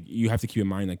Premier League. You have to keep in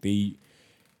mind, like,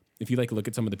 if you like look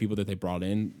at some of the people that they brought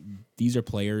in, these are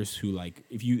players who, like,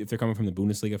 if they're coming from the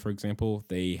Bundesliga, for example,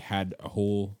 they had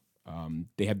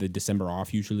they have the December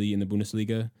off usually in the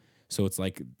Bundesliga, so it's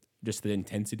like just the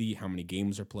intensity, how many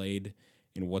games are played,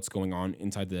 and what's going on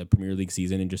inside the Premier League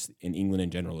season, and just in England in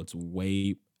general.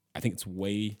 The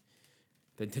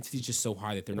intensity is just so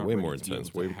high that they're not way ready more to intense.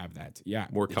 To have that. Yeah,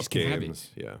 more cup games.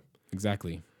 Yeah,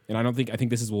 exactly. And I think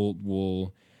this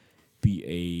will be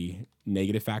a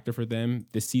negative factor for them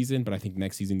this season, but I think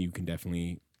next season you can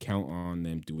definitely count on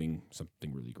them doing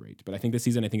something really great. But I think this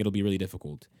season, I think it'll be really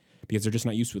difficult because they're just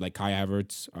not used to it. Like Kai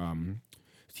Havertz,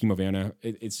 Timo Werner,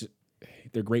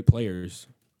 they're great players.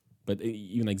 But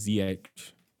even like Ziyech,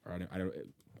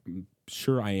 I'm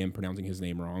sure I am pronouncing his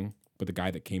name wrong, but the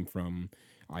guy that came from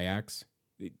Ajax,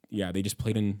 they just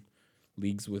played in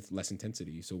leagues with less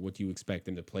intensity. So what do you expect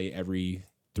them to play every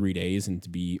 3 days and to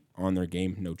be on their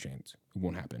game? No chance. It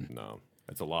won't happen. No,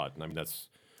 that's a lot. I mean, that's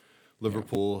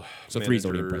Liverpool. Yeah. So 3 is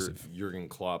already impressive. Jurgen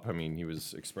Klopp, I mean, he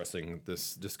was expressing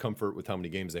this discomfort with how many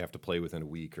games they have to play within a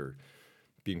week or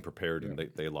being prepared, and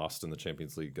they lost in the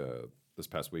Champions League this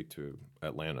past week to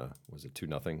Atlanta. Was it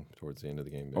 2-0 towards the end of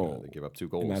the game? They give up 2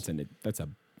 goals. And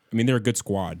I mean, they're a good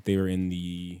squad. They were in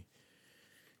the,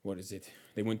 what is it?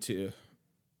 They went to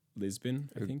Lisbon,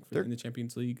 I think, in the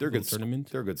Champions League. They're a good tournament.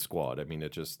 They're a good squad. I mean,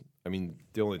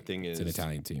 the only thing is it's an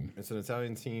Italian team. It's an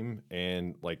Italian team,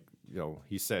 and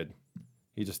he said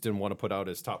he just didn't want to put out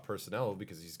his top personnel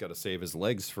because he's got to save his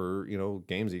legs for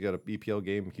games. He got a EPL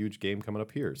game, huge game coming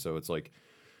up here, so it's like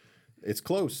it's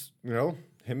close.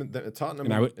 Him and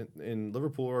Tottenham and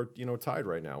Liverpool are tied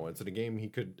right now. It's in a game he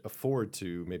could afford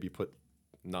to maybe put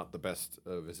not the best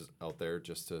of his out there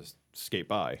just to skate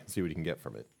by, see what he can get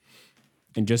from it.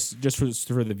 And just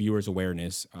for the viewers'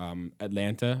 awareness,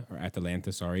 Atalanta,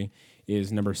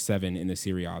 is number 7 in the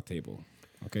Serie A table.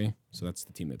 Okay, so that's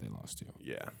the team that they lost to.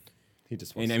 Yeah, he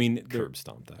just wants to curb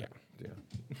stomp that. Yeah.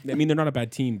 I mean, they're not a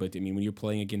bad team, but I mean, when you're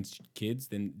playing against kids,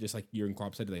 then just like Jurgen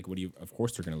Klopp said, like, of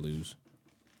course they're going to lose.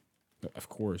 Of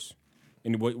course.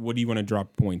 And what do you want to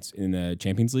drop points in the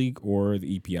Champions League or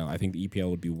the EPL? I think the EPL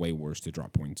would be way worse to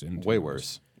drop points in. Way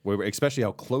worse, especially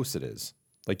how close it is.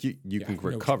 Like you can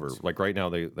recover. No, like right now,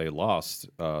 they lost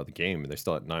the game and they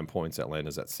still at 9 points.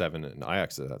 Atlanta's at 7 and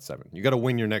Ajax is at 7. You got to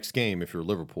win your next game if you're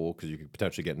Liverpool because you could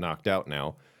potentially get knocked out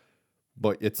now.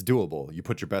 But it's doable. You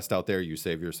put your best out there. You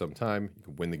save your some time. You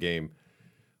can win the game.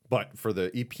 But for the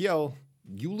EPL,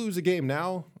 you lose a game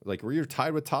now, like where you're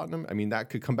tied with Tottenham. I mean, that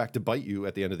could come back to bite you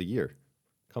at the end of the year.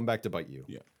 Come back to bite you.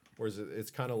 Yeah. Whereas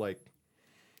it's kind of like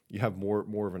you have more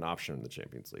of an option in the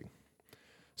Champions League.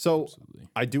 So absolutely.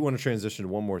 I do want to transition to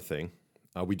one more thing.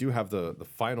 We do have the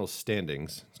final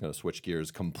standings. It's going to switch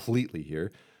gears completely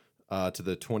here. to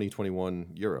the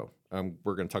 2021 Euro.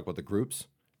 We're going to talk about the groups,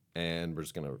 and we're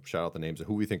just going to shout out the names of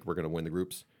who we think we're going to win the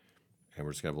groups, and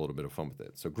we're just going to have a little bit of fun with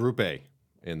it. So Group A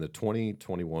in the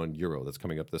 2021 Euro that's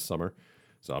coming up this summer.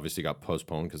 So obviously got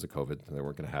postponed because of COVID. And they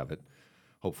weren't going to have it.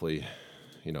 Hopefully,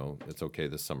 it's okay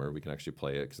this summer. We can actually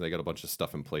play it because they got a bunch of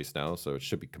stuff in place now. So it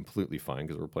should be completely fine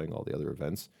because we're playing all the other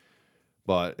events.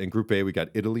 But in Group A, we got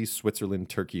Italy, Switzerland,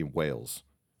 Turkey, and Wales.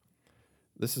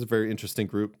 This is a very interesting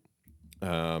group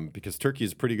because Turkey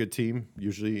is a pretty good team,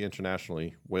 usually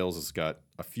internationally. Wales has got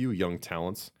a few young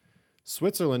talents.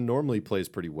 Switzerland normally plays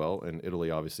pretty well, and Italy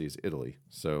obviously is Italy.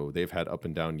 So they've had up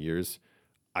and down years.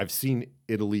 I've seen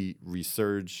Italy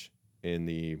resurge in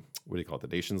the, the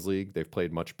Nations League. They've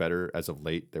played much better as of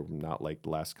late. They're not like the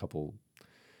last couple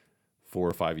 4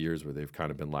 or 5 years where they've kind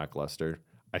of been lackluster.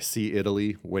 I see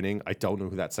Italy winning. I don't know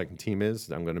who that second team is.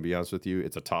 I'm going to be honest with you.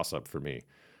 It's a toss-up for me.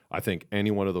 I think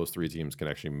any one of those 3 teams can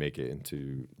actually make it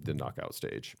into the knockout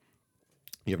stage.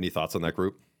 You have any thoughts on that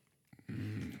group?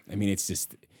 I mean, it's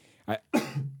just, I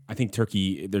think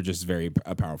Turkey, they're just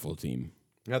a powerful team.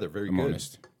 Yeah, they're very I'm good.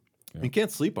 honest. Yeah. You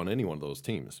can't sleep on any one of those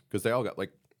teams because they all got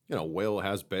Wales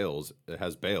has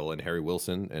Bale and Harry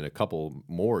Wilson and a couple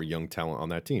more young talent on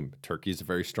that team. Turkey's a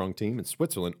very strong team, and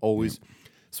Switzerland always. Yeah.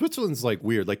 Switzerland's like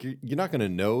weird. Like you're not going to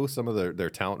know some of their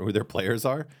talent or who their players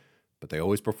are, but they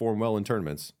always perform well in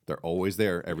tournaments. They're always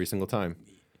there every single time.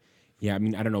 Yeah, I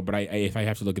mean, I don't know, but if I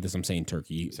have to look at this, I'm saying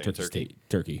Turkey.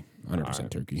 Turkey, 100% right.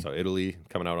 Turkey. So Italy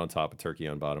coming out on top of Turkey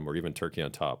on bottom, or even Turkey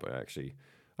on top, actually.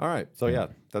 All right, so yeah,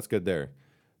 that's good there.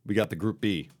 We got the Group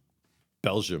B,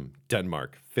 Belgium,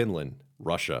 Denmark, Finland,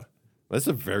 Russia. That's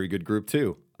a very good group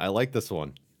too. I like this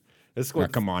one.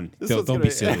 Come on, don't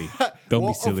be silly. Don't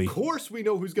be silly. Of course, we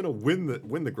know who's going to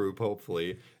win the group.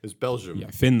 Hopefully, is Belgium. Yeah,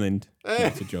 Finland.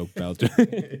 That's a joke. Belgium.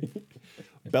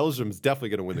 Belgium's definitely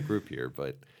going to win the group here,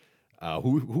 but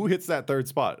who hits that third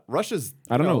spot? Russia's.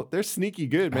 I don't know. They're sneaky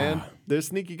good, man. They're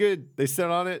sneaky good. They sit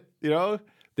on it.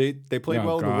 They played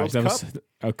well in the World Cup.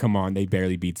 Oh, come on. They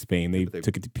barely beat Spain. They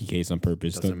took it to PKs on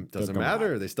purpose. Doesn't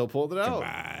matter. They still pulled it out.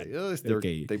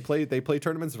 They play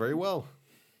tournaments very well.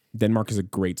 Denmark is a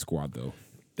great squad, though.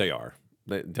 They are.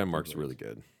 Denmark's really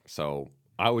good. So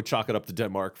I would chalk it up to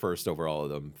Denmark first over all of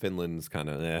them. Finland's kind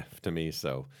of to me.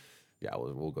 So, yeah,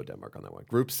 we'll go Denmark on that one.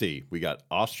 Group C, we got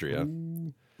Austria.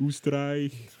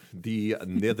 Oostenrijk. The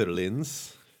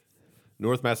Netherlands.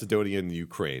 North Macedonia, and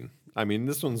Ukraine. I mean,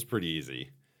 this one's pretty easy.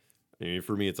 I mean,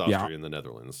 for me, it's Austria and the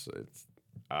Netherlands.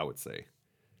 I would say.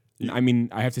 I mean,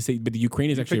 I have to say, but the Ukraine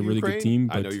is actually a really good team.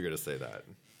 But I know you're going to say that.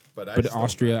 But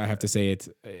Austria, I have to say it's.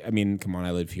 I mean, come on,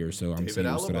 I live here, so I'm saying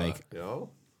Alaba, Oostenrijk.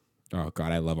 Oh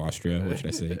God, I love Austria. What should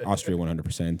I say? Austria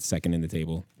 100%, second in the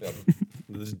table. Yep.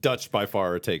 The Dutch by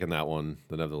far are taking that one.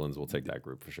 The Netherlands will take that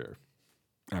group for sure.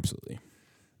 Absolutely.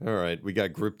 All right, we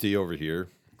got Group D over here: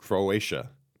 Croatia,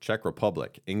 Czech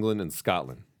Republic, England, and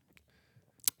Scotland.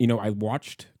 I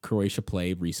watched Croatia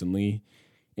play recently,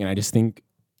 and I just think,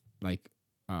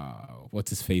 what's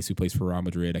his face who plays for Real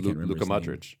Madrid? I can't remember. Luka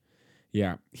Modric.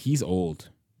 Yeah, he's old.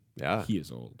 Yeah, he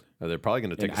is old. They're probably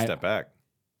going to take a step back.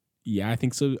 Yeah, I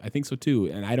think so. I think so too.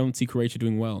 And I don't see Croatia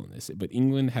doing well in this. But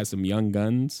England has some young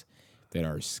guns that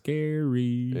are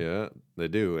scary. Yeah, they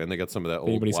do, and they got some of that old.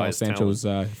 Anybody saw Sancho's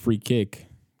free kick?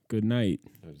 Good night.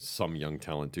 Some young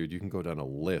talent, dude. You can go down a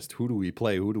list. Who do we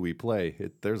play?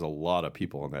 There's a lot of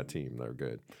people on that team that are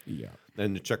good. Yeah.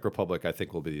 And the Czech Republic, I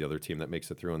think, will be the other team that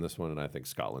makes it through on this one, and I think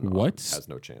Scotland has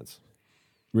no chance.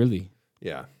 Really?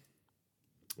 Yeah.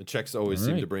 The Czechs always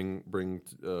seem to bring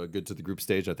good to the group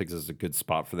stage. I think this is a good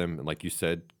spot for them. And like you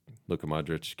said, Luka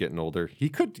Modric getting older. He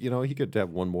could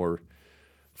have one more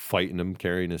fight in him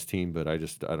carrying his team, but I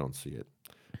don't see it.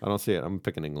 I'm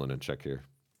picking England and Czech here.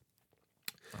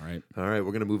 All right.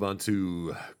 We're going to move on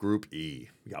to Group E.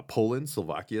 We got Poland,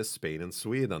 Slovakia, Spain, and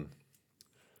Sweden.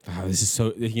 This is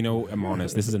so, I'm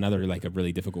honest. This is another a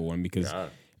really difficult one because,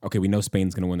 okay, we know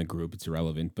Spain's going to win the group. It's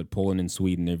irrelevant. But Poland and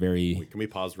Sweden, they're very... Wait, can we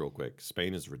pause real quick?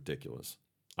 Spain is ridiculous.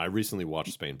 I recently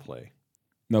watched Spain play.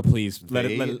 No, please.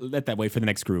 Let that wait for the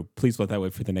next group. Please let that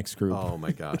wait for the next group. Oh,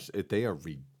 my gosh. They are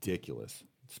ridiculous.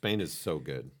 Spain is so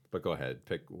good. But go ahead.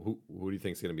 Pick who do you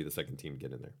think is going to be the second team to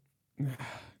get in there?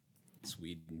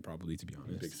 Sweden, probably, to be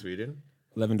honest. Big Sweden?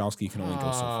 Lewandowski can only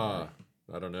go so far.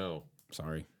 I don't know.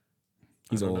 Sorry.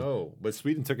 He's old. No, but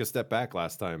Sweden took a step back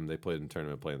last time they played in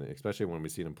tournament play, especially when we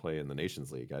seen him play in the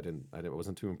Nations League. I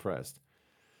wasn't too impressed.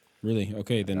 Really?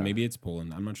 Okay, then maybe it's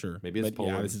Poland. I'm not sure. Maybe it's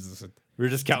Poland. Yeah, we were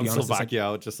just counting Slovakia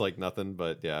out just like nothing,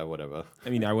 but yeah, whatever.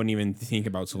 I mean, I wouldn't even think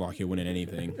about Slovakia winning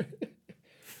anything.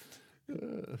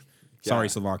 Sorry,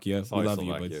 Slovakia. We love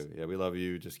you. But... Yeah, we love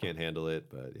you. Just can't handle it.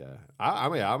 But yeah,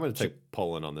 I'm going to take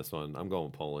Poland on this one. I'm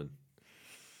going Poland.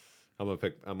 I'm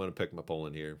gonna pick my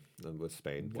Poland here with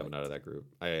Spain coming out of that group.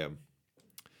 I am.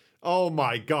 Oh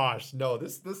my gosh, no!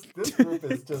 This group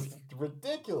is just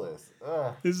ridiculous.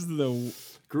 Ugh. This is the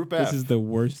Group F. This is the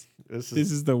worst. This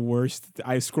is the worst.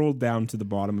 I scrolled down to the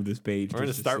bottom of this page. I'm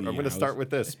gonna start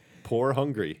with this. Poor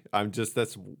Hungary.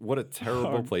 That's what a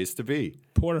terrible place to be.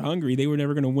 Poor Hungary. They were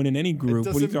never going to win in any group.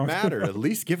 It doesn't matter. At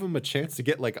least give them a chance to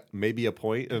get like maybe a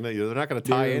point, and they're not going to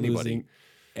tie anybody.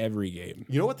 Every game.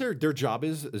 You know what their job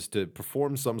is to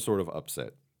perform some sort of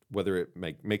upset, whether it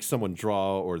makes someone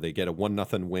draw or they get a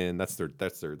 1-0 win. That's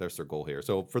their goal here.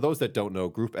 So for those that don't know,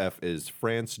 Group F is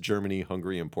France, Germany,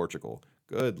 Hungary, and Portugal.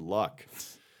 Good luck.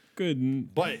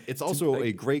 Good. But it's also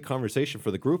a great conversation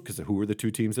for the group because who are the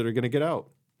two teams that are going to get out?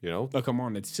 You know? Oh, come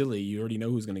on. It's silly. You already know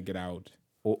who's going to get out.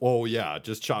 Oh, yeah.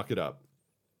 Just chalk it up.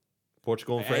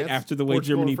 Portugal and France? After the way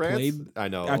Germany played. I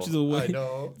know. After the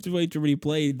way Germany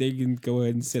played, they can go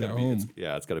ahead and sit at home.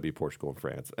 It's got to be Portugal and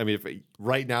France. I mean, if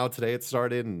right now, today it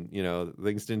started and,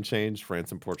 things didn't change,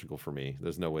 France and Portugal for me.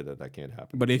 There's no way that can't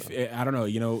happen. But I don't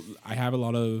know, I have a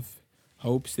lot of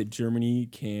hopes that Germany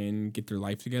can get their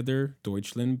life together.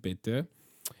 Deutschland, bitte.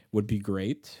 Would be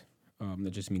great. That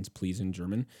just means please in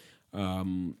German.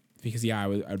 Because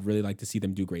I'd really like to see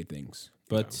them do great things,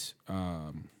 but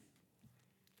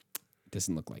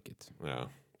doesn't look like it. Yeah.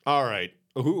 All right.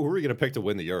 Who are we gonna pick to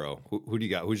win the Euro? Who do you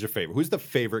got? Who's your favorite? Who's the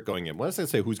favorite going in? Let's not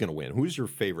say who's gonna win. Who's your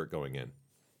favorite going in?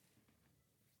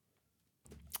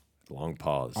 Long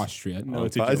pause. Austria. No,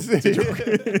 it's a joke.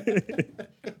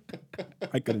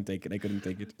 I couldn't take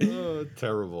it. Oh,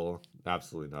 terrible.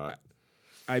 Absolutely not.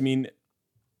 I mean.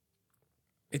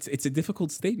 It's a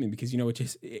difficult statement because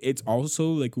it's also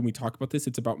like when we talk about this,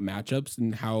 it's about matchups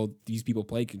and how these people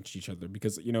play against each other.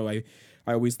 Because I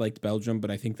always liked Belgium,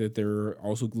 but I think that they're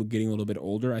also getting a little bit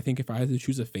older. I think if I had to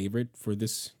choose a favorite for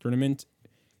this tournament,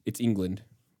 it's England.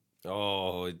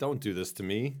 Oh, don't do this to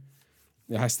me.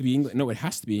 It has to be England. No, it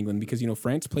has to be England because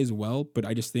France plays well, but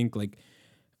I just think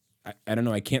I don't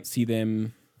know. I can't see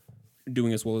them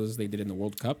doing as well as they did in the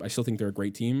World Cup. I still think they're a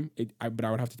great team. But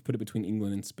I would have to put it between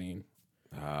England and Spain.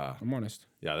 I'm honest.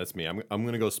 Yeah, that's me. I'm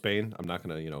going to go Spain. I'm not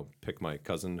going to, pick my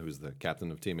cousin who's the captain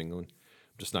of Team England.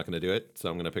 I'm just not going to do it. So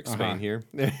I'm going to pick Spain here.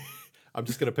 I'm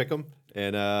just going to pick them.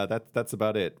 And that's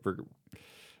about it.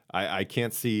 I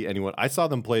can't see anyone. I saw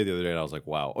them play the other day and I was like,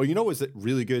 wow. Oh, what's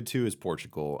really good too is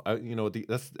Portugal. I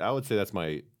would say that's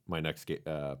my next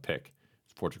pick.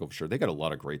 It's Portugal for sure. They got a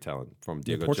lot of great talent from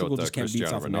Diego Portugal Jota, just can't beat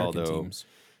Cristiano South American Ronaldo. teams.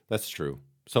 That's true.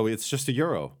 So it's just a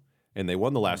Euro. And they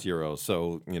won the last Euro,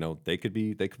 so they could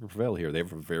prevail here. They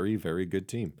have a very, very good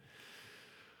team.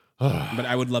 But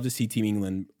I would love to see Team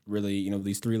England really,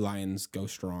 these three Lions go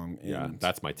strong. And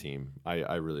that's my team.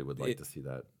 I really would like to see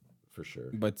that for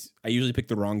sure. But I usually pick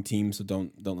the wrong team, so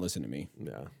don't listen to me.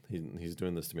 Yeah, he's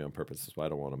doing this to me on purpose. That's why I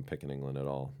don't want him picking England at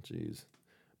all. Jeez,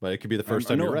 but it could be the first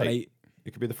time you're right.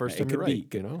 It could be the first time you're right.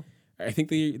 I think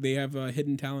they have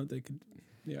hidden talent. They could,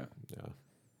 yeah.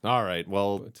 All right.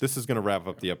 Well, this is going to wrap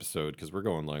up the episode because we're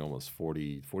going like almost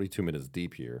 42 minutes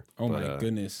deep here. Oh, my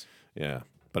goodness. Yeah.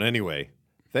 But anyway,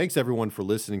 thanks everyone for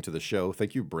listening to the show.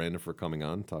 Thank you, Brandon, for coming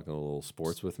on, talking a little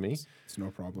sports with me. It's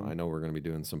no problem. I know we're going to be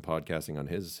doing some podcasting on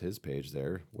his page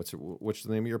there. What's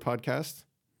the name of your podcast?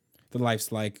 The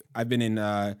Life's Like. I've been in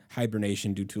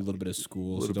hibernation due to a little bit of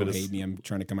school, so don't hate me. I'm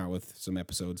trying to come out with some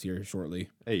episodes here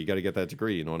shortly. Hey, you got to get that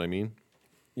degree. You know what I mean?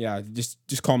 Yeah,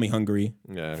 just call me Hungary.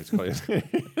 Yeah, just call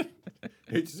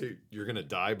you. You're gonna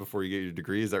die before you get your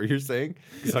degree. Is that what you're saying?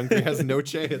 Because Hungary has no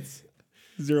chance.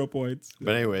 0 points.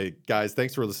 But anyway, guys,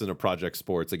 thanks for listening to Project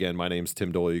Sports. Again, my name's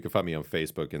Tim Doyle. You can find me on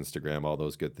Facebook, Instagram, all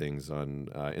those good things. On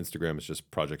Instagram, it's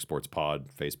just Project Sports Pod.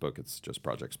 Facebook, it's just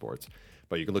Project Sports.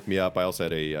 But you can look me up. I also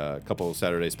had a couple of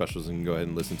Saturday specials you can go ahead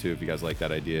and listen to if you guys like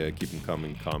that idea. Keep them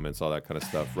coming, comments, all that kind of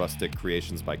stuff. Rustic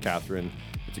Creations by Catherine.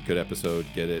 It's a good episode.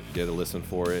 Get a listen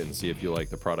for it and see if you like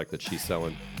the product that she's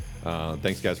selling.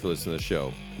 Thanks, guys, for listening to the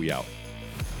show. We out.